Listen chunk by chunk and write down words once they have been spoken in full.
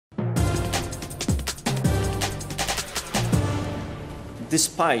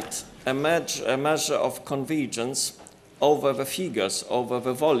despite a measure of convergence over the figures, over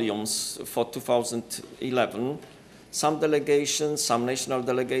the volumes for 2011, some delegations, some national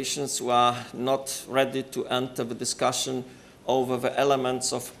delegations were not ready to enter the discussion over the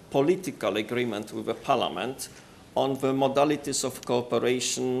elements of political agreement with the Parliament on the modalities of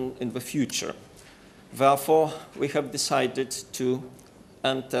cooperation in the future. Therefore, we have decided to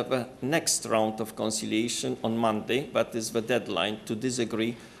enter the next round of conciliation on Monday. That is the deadline to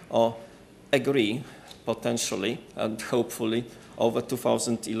disagree or agree, potentially and hopefully, over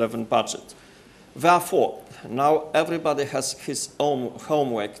 2011 budget. Therefore, now everybody has his own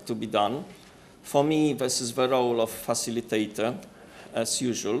homework to be done. For me, this is the role of facilitator, as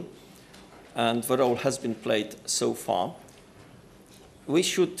usual, and the role has been played so far. We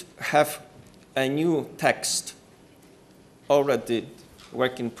should have a new text, already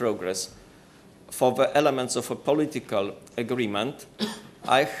work in progress, for the elements of a political agreement.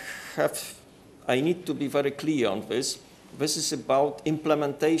 I need to be very clear on this. This is about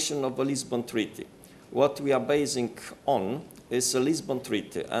implementation of the Lisbon Treaty. What we are basing on is the Lisbon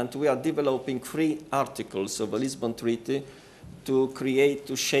Treaty, and we are developing 3 articles of the Lisbon Treaty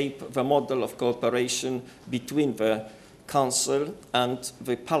to shape the model of cooperation between the Council and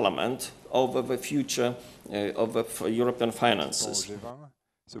the Parliament over the future of the European finances.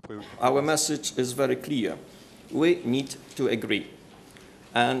 Our message is very clear. We need to agree.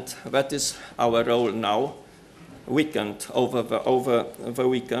 And that is our role now. Over the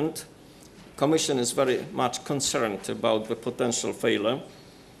weekend, Commission is very much concerned about the potential failure.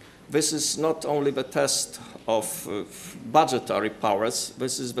 This is not only the test of budgetary powers,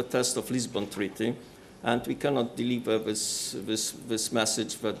 this is the test of Lisbon Treaty, and we cannot deliver this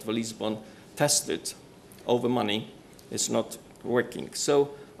message that the Lisbon tested over money is not working.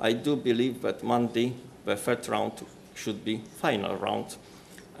 So I do believe that Monday, the 3rd round, should be final round,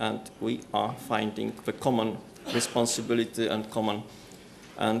 and we are finding the common responsibility and common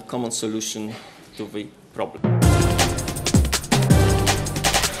solution to the problem.